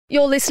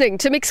You're listening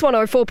to Mix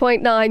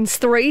 104.9's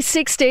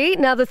 360.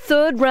 Now, the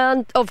third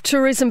round of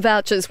tourism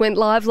vouchers went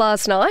live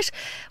last night.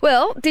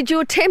 Well, did you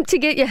attempt to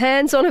get your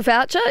hands on a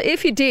voucher?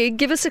 If you did,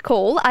 give us a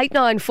call,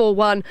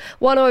 8941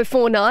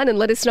 1049, and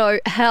let us know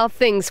how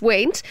things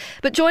went.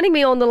 But joining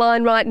me on the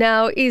line right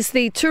now is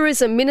the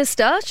Tourism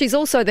Minister. She's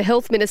also the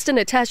Health Minister,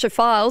 Natasha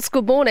Fyles.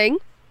 Good morning.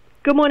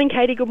 Good morning,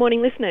 Katie. Good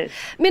morning, listeners.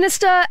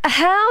 Minister,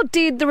 how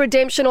did the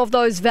redemption of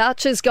those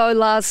vouchers go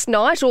last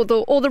night, or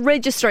the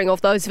registering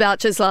of those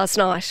vouchers last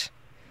night?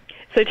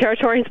 So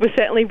Territorians were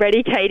certainly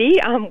ready, Katie.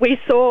 We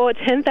saw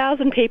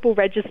 10,000 people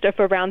register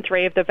for round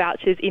 3 of the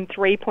vouchers in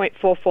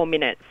 3.44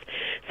 minutes.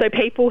 So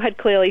people had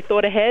clearly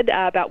thought ahead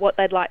about what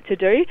they'd like to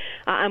do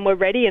and were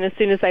ready, and as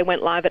soon as they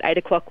went live at 8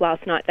 o'clock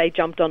last night, they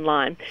jumped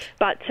online.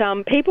 But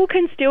people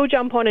can still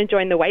jump on and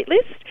join the wait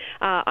list.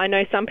 I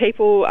know some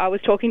people I was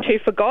talking to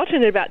forgot,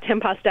 and at about 10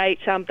 past 8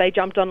 they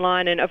jumped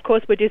online, and of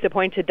course we're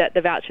disappointed that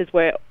the vouchers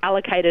were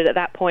allocated at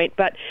that point.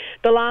 But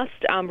the last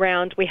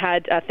round we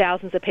had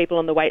thousands of people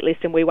on the wait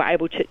list, and we were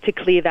able to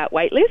clear that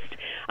wait list.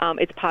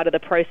 It's part of the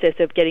process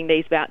of getting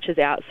these vouchers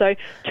out. So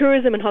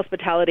tourism and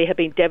hospitality have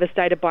been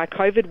devastated by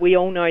COVID. We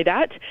all know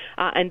that,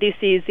 and this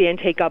is the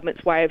NT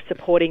government's way of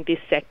supporting this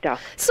sector.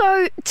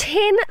 So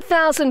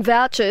 10,000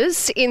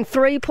 vouchers in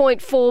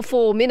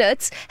 3.44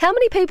 minutes. How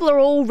many people are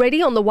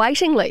already on the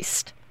waiting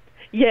list?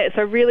 Yeah, it's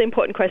a really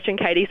important question,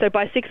 Katie. So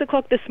by 6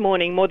 o'clock this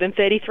morning, more than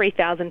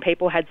 33,000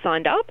 people had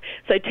signed up.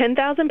 So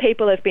 10,000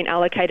 people have been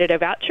allocated a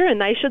voucher,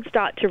 and they should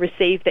start to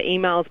receive the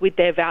emails with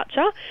their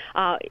voucher.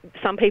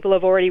 Some people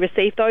have already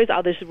received those.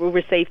 Others will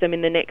receive them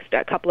in the next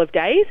couple of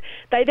days.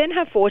 They then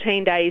have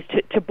 14 days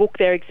to book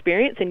their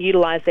experience and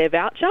utilise their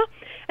voucher.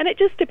 And it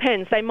just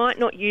depends. They might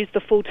not use the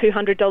full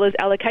 $200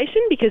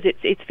 allocation because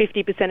it's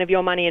 50% of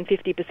your money and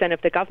 50%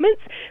 of the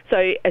government's.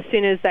 So as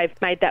soon as they've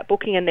made that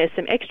booking and there's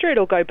some extra,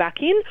 it'll go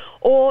back in.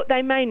 Or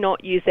they may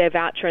not use their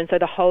voucher, and so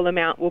the whole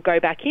amount will go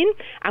back in,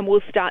 and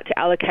we'll start to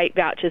allocate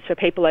vouchers for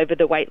people over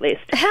the wait list.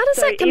 How does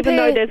that compare? Even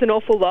though there's an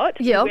awful lot,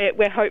 Yep.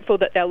 we're hopeful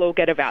that they'll all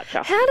get a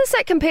voucher. How does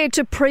that compare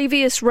to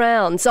previous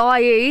rounds,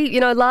 i.e.,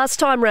 last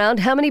time round,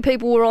 how many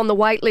people were on the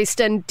wait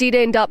list and did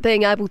end up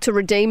being able to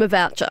redeem a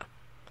voucher?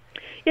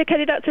 Yeah,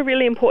 Katie, that's a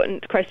really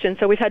important question.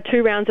 So we've had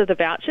 2 rounds of the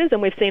vouchers,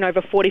 and we've seen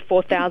over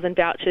 44,000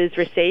 vouchers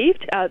redeemed,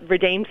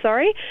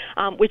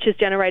 which has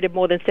generated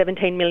more than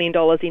 $17 million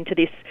into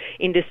this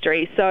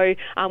industry. So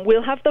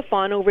we'll have the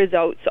final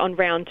results on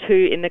round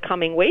 2 in the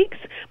coming weeks,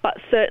 but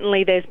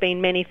certainly there's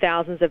been many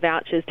thousands of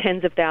vouchers,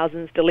 tens of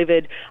thousands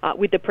delivered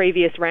with the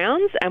previous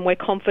rounds, and we're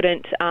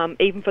confident,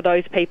 even for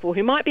those people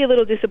who might be a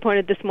little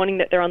disappointed this morning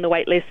that they're on the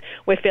wait list,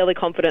 we're fairly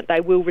confident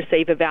they will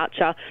receive a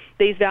voucher.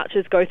 These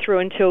vouchers go through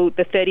until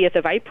the 30th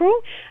of April,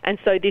 and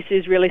so this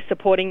is really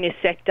supporting this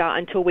sector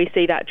until we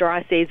see that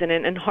dry season,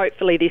 and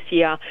hopefully this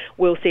year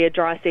we'll see a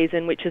dry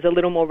season which is a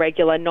little more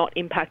regular, not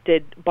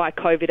impacted by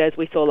COVID as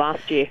we saw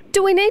last year.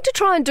 Do we need to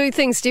try and do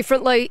things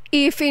differently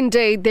if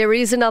indeed there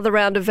is another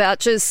round of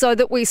vouchers so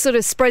that we sort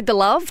of spread the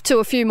love to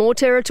a few more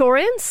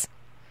Territorians?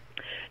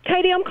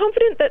 Katie, I'm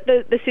confident that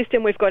the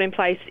system we've got in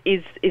place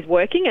is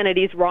working, and it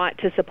is right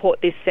to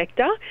support this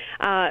sector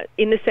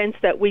in the sense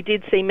that we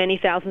did see many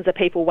thousands of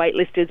people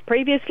waitlisted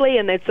previously,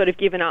 and they'd sort of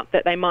given up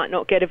that they might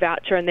not get a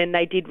voucher, and then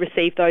they did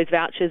receive those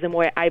vouchers and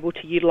were able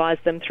to utilise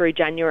them through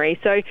January.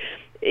 So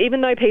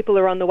even though people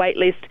are on the wait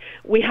list,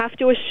 we have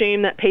to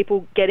assume that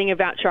people getting a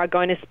voucher are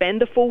going to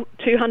spend the full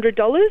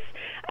 $200,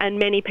 and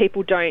many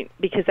people don't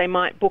because they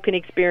might book an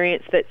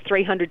experience that's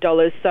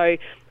 $300, so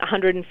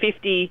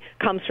 $150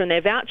 comes from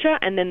their voucher,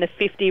 and then the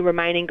 $50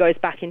 remaining goes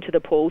back into the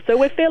pool. So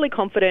we're fairly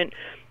confident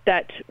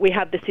that we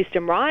have the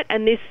system right,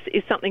 and this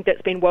is something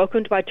that's been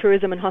welcomed by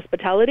tourism and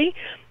hospitality.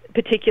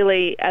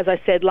 Particularly, as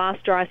I said,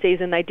 last dry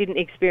season they didn't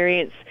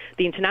experience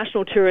the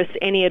international tourists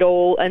any at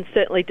all, and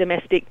certainly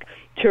domestic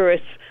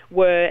tourists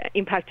were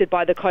impacted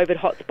by the COVID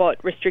hotspot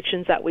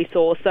restrictions that we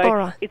saw.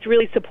 So It's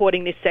really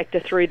supporting this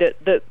sector through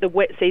the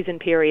wet season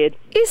period.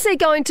 Is there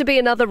going to be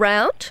another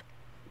round?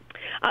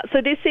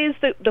 So this is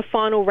the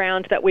final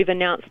round that we've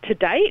announced to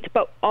date,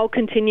 but I'll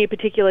continue,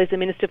 particularly as the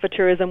Minister for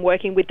Tourism,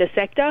 working with the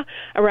sector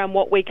around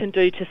what we can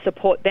do to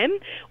support them.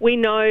 We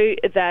know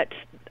that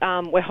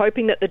we're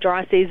hoping that the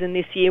dry season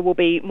this year will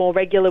be more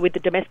regular with the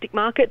domestic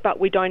market, but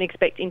we don't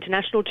expect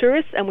international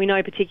tourists, and we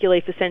know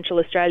particularly for Central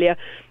Australia,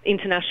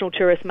 international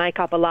tourists make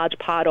up a large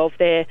part of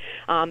their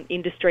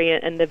industry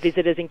and the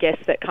visitors and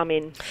guests that come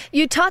in.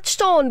 You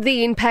touched on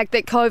the impact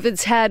that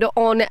COVID's had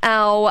on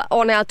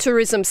our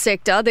tourism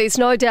sector. There's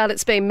no doubt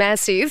it's been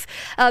massive.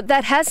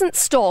 That hasn't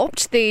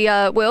stopped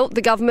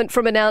the government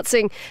from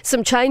announcing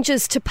some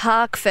changes to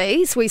park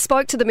fees. We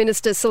spoke to the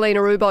Minister, Selena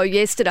Ubo,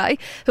 yesterday,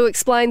 who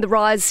explained the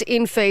rise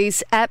in fees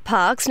at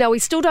parks. Now, we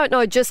still don't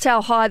know just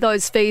how high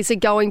those fees are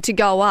going to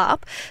go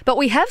up, but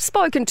we have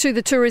spoken to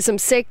the tourism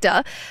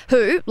sector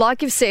who,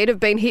 like you've said, have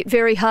been hit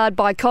very hard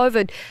by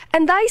COVID,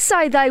 and they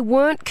say they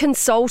weren't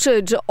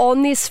consulted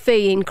on this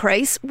fee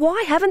increase.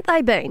 Why haven't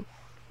they been?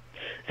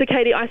 So,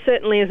 Katie, I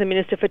certainly, as a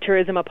Minister for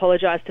Tourism,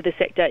 apologise to the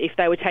sector if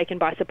they were taken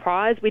by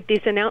surprise with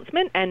this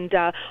announcement, and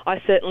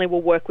I certainly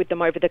will work with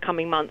them over the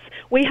coming months.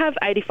 We have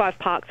 85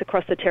 parks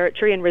across the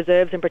Territory and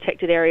reserves and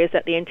protected areas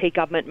that the NT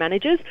Government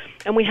manages,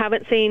 and we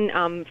haven't seen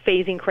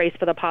fees increase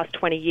for the past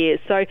 20 years.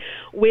 So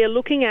we're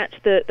looking at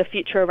the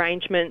future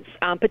arrangements,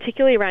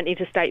 particularly around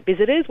interstate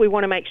visitors. We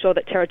want to make sure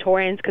that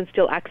Territorians can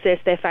still access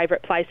their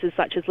favourite places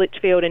such as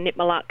Litchfield and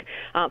Nitmaluk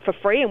for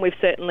free, and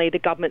the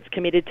government's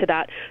committed to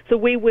that. So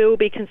we will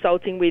be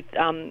consulting with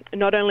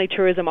not only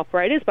tourism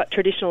operators but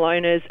traditional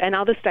owners and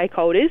other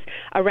stakeholders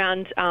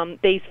around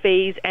these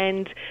fees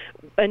and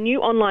a new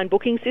online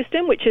booking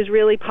system, which is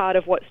really part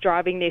of what's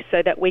driving this,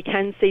 so that we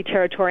can see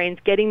Territorians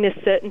getting the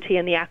certainty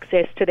and the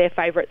access to their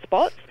favourite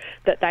spots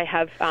that they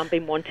have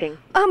been wanting.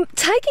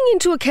 Taking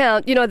into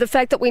account, the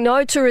fact that we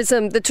know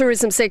the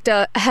tourism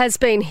sector has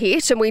been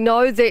hit, and we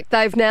know that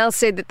they've now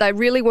said that they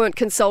really weren't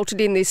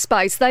consulted in this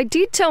space. They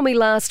did tell me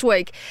last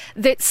week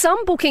that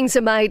some bookings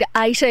are made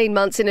 18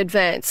 months in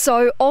advance.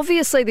 So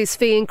obviously this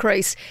fee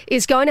increase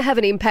is going to have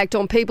an impact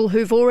on people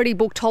who've already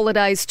booked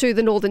holidays to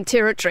the Northern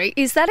Territory.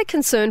 Is that a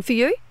concern for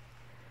you?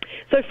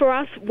 So for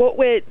us, what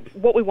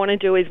we want to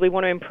do is we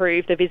want to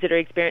improve the visitor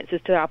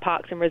experiences to our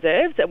parks and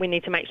reserves, and we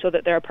need to make sure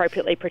that they're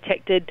appropriately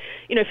protected,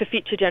 for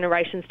future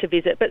generations to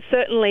visit. But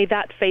certainly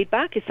that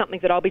feedback is something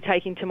that I'll be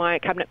taking to my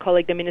Cabinet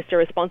colleague, the Minister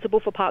responsible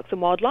for Parks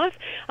and Wildlife,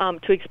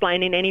 to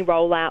explain in any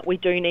rollout we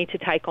do need to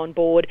take on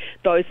board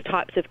those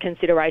types of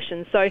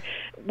considerations. So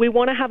we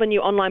want to have a new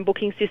online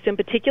booking system,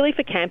 particularly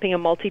for camping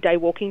and multi-day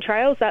walking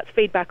trails. That's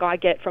feedback I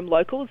get from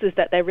locals, is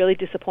that they're really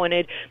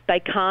disappointed they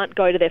can't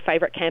go to their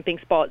favourite camping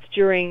spots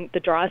during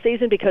the dry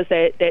season because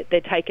they're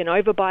taken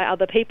over by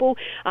other people,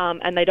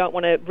 and they don't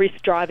want to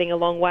risk driving a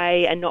long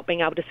way and not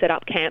being able to set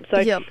up camp.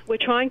 So we're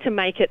trying to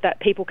make it that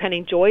people can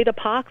enjoy the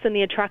parks and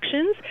the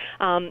attractions,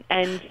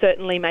 and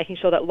certainly making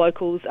sure that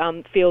locals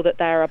feel that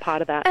they are a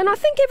part of that. And I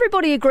think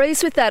everybody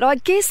agrees with that. I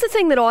guess the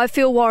thing that I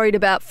feel worried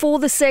about for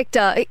the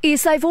sector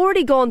is they've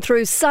already gone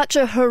through such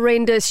a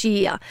horrendous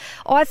year.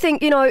 I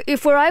think,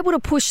 if we're able to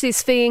push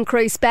this fee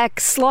increase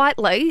back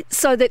slightly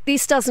so that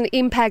this doesn't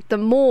impact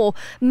them more,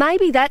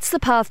 maybe that's the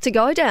path to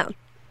go down.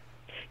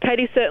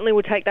 Katie certainly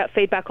will take that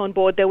feedback on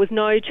board. There was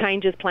no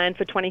changes planned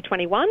for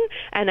 2021,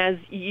 and as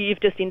you've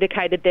just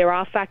indicated, there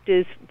are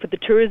factors for the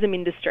tourism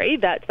industry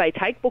that they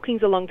take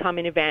bookings a long time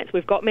in advance.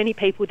 We've got many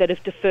people that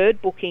have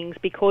deferred bookings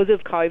because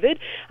of COVID,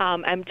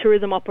 and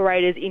tourism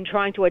operators, in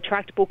trying to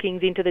attract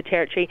bookings into the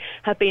Territory,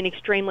 have been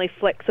extremely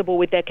flexible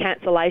with their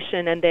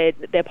cancellation and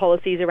their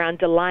policies around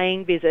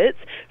delaying visits.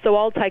 So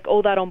I'll take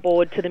all that on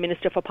board to the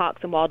Minister for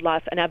Parks and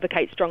Wildlife and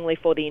advocate strongly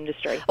for the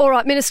industry. All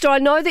right, Minister, I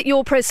know that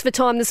you're pressed for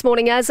time this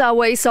morning, as are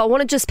we, so I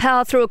want to just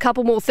power through a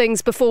couple more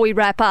things before we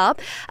wrap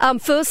up.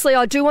 Firstly,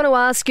 I do want to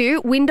ask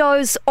you,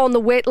 windows on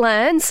the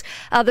wetlands.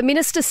 The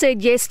Minister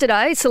said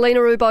yesterday, Selena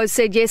Ubo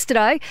said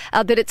yesterday,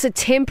 that it's a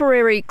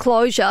temporary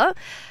closure.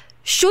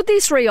 Should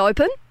this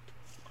reopen?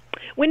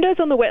 Windows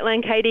on the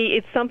wetland, Katie,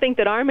 it's something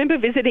that I remember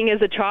visiting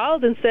as a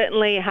child and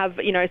certainly have,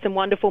 some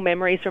wonderful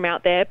memories from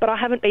out there, but I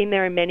haven't been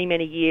there in many,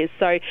 many years.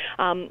 So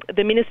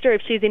the Minister,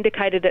 if she's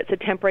indicated it's a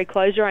temporary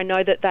closure, I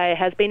know that there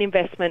has been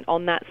investment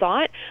on that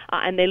site,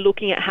 and they're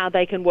looking at how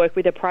they can work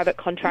with a private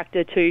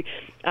contractor to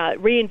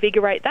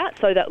reinvigorate that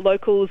so that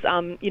locals,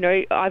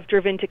 I've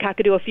driven to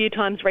Kakadu a few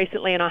times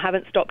recently and I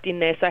haven't stopped in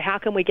there. So how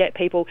can we get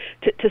people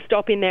to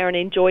stop in there and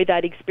enjoy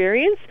that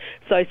experience?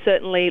 So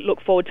certainly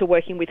look forward to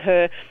working with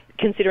her,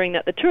 considering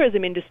that the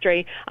tourism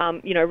industry,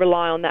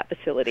 rely on that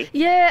facility.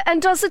 Yeah,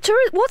 and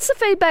what's the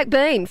feedback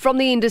been from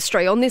the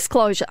industry on this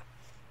closure?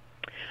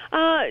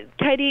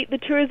 Katie, the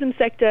tourism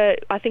sector,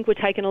 I think, were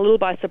taken a little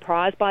by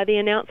surprise by the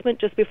announcement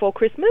just before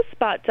Christmas,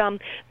 but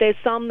there's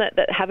some that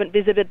haven't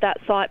visited that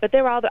site, but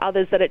there are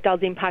others that it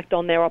does impact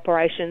on their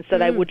operations, so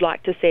they would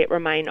like to see it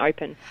remain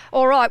open.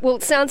 All right, well,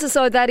 it sounds as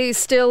though that is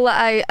still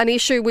an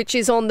issue which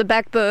is on the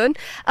back burn.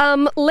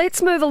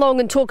 Let's move along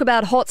and talk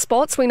about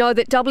hotspots. We know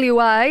that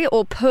WA,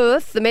 or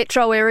Perth, the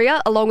metro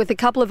area, along with a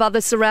couple of other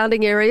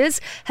surrounding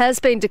areas, has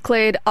been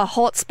declared a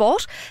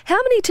hotspot. How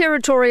many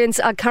Territorians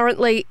are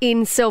currently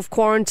in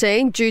self-quarantine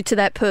due to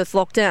that Perth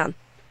lockdown?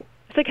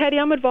 So, Katie,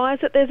 I'm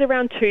advised that there's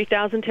around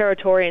 2,000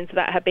 Territorians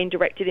that have been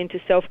directed into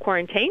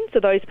self-quarantine. So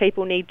those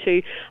people need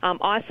to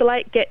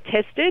isolate, get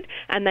tested,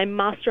 and they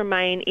must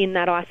remain in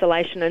that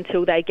isolation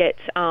until they get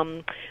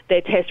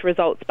their test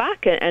results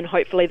back. And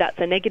hopefully that's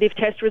a negative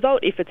test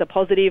result. If it's a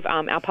positive,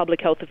 our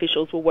public health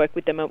officials will work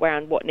with them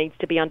around what needs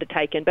to be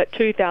undertaken. But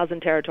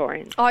 2,000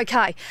 Territorians.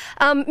 Okay.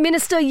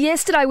 Minister,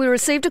 yesterday we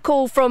received a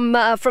call from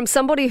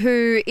somebody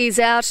who is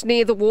out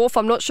near the wharf.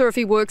 I'm not sure if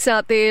he works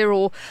out there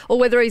or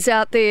whether he's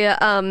out there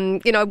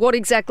what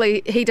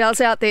exactly he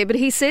does out there, but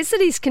he says that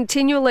he's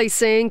continually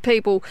seeing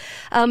people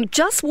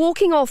just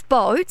walking off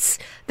boats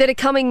that are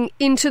coming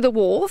into the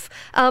wharf.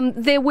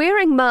 They're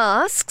wearing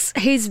masks.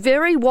 He's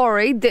very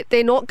worried that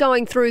they're not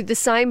going through the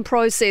same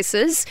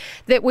processes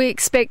that we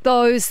expect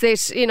those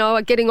that,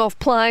 are getting off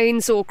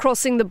planes or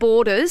crossing the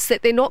borders,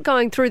 that they're not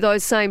going through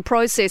those same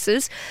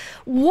processes.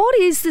 What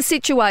is the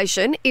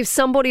situation if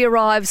somebody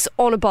arrives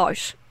on a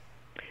boat?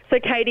 So,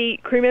 Katie,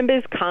 crew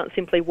members can't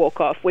simply walk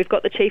off. We've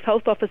got the Chief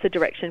Health Officer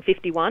Direction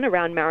 51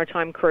 around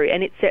maritime crew,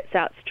 and it sets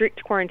out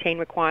strict quarantine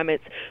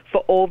requirements for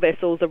all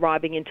vessels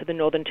arriving into the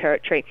Northern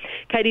Territory.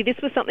 Katie, this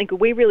was something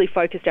we really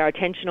focused our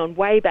attention on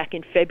way back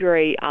in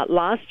February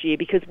last year,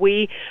 because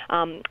we,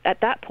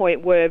 at that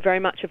point, were very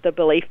much of the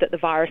belief that the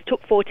virus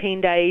took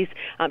 14 days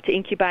to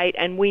incubate,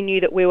 and we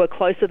knew that we were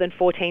closer than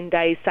 14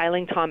 days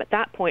sailing time at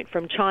that point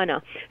from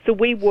China. So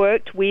we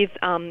worked with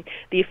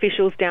the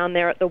officials down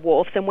there at the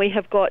wharfs, and we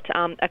have got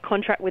a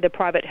contract with a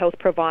private health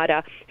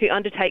provider who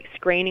undertakes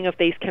screening of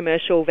these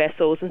commercial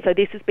vessels. And so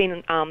this has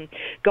been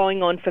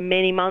going on for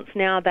many months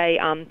now. They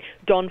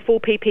don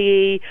full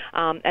PPE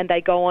and they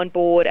go on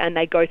board and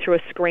they go through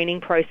a screening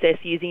process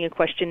using a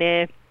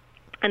questionnaire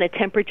and a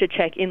temperature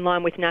check in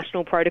line with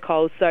national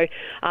protocols. So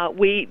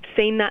we've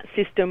seen that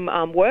system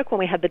work when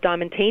we had the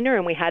Diamantina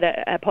and we had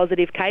a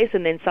positive case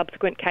and then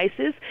subsequent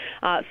cases.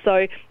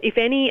 So if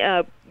any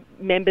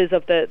members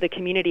of the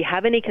community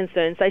have any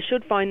concerns, they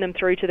should phone them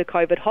through to the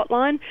COVID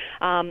hotline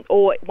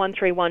or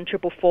 131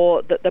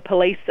 444, the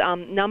police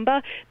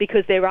number,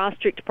 because there are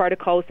strict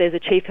protocols. There's a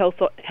Chief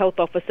Health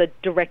Officer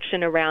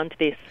direction around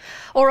this.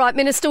 All right,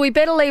 Minister, we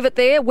better leave it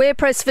there. We're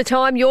pressed for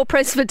time. You're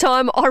pressed for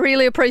time. I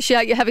really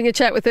appreciate you having a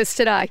chat with us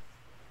today.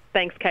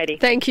 Thanks, Katie.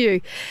 Thank you.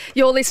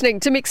 You're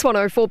listening to Mix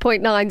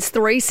 104.9's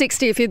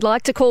 360. If you'd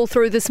like to call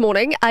through this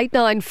morning,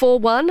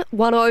 8941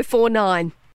 1049.